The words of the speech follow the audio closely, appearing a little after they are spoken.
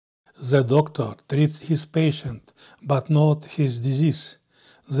The doctor treats his patient, but not his disease.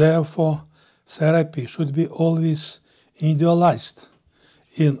 Therefore, therapy should be always individualized.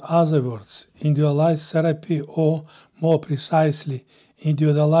 In other words, individualized therapy, or more precisely,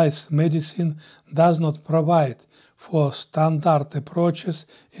 individualized medicine, does not provide for standard approaches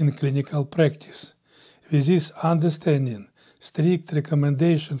in clinical practice. With this understanding, strict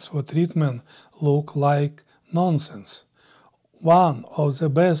recommendations for treatment look like nonsense. One of the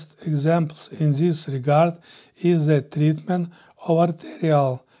best examples in this regard is the treatment of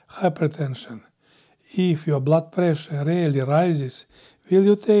arterial hypertension. If your blood pressure rarely rises, will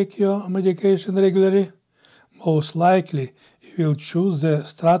you take your medication regularly? Most likely, you will choose the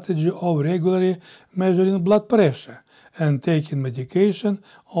strategy of regularly measuring blood pressure and taking medication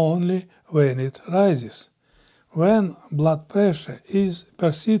only when it rises. When blood pressure is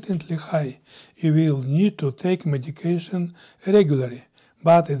persistently high, you will need to take medication regularly,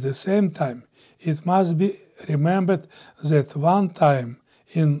 but at the same time, it must be remembered that one time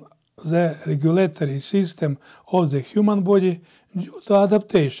in the regulatory system of the human body, due to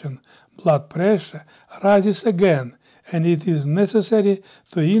adaptation, blood pressure rises again, and it is necessary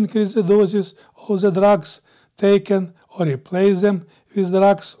to increase the doses of the drugs taken or replace them with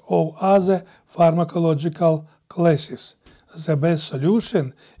drugs of other pharmacological classes. The best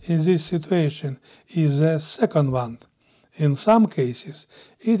solution in this situation is the second one. In some cases,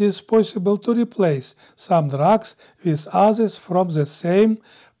 it is possible to replace some drugs with others from the same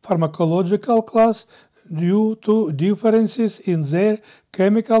pharmacological class due to differences in their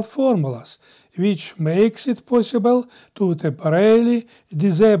chemical formulas, which makes it possible to temporarily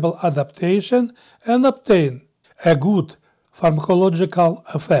disable adaptation and obtain a good pharmacological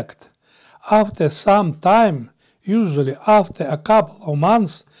effect. After some time, usually after a couple of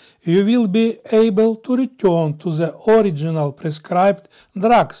months, you will be able to return to the original prescribed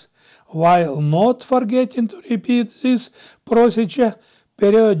drugs, while not forgetting to repeat this procedure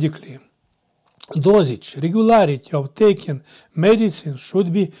periodically. Dosage regularity of taking medicine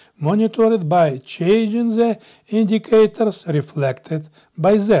should be monitored by changing the indicators reflected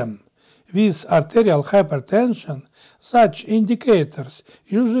by them. With arterial hypertension, such indicators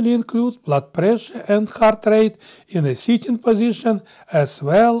usually include blood pressure and heart rate in a sitting position, as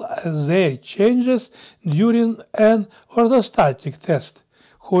well as their changes during an orthostatic test.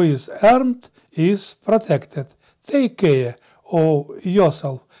 Who is armed is protected. Take care of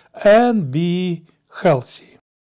yourself and be healthy.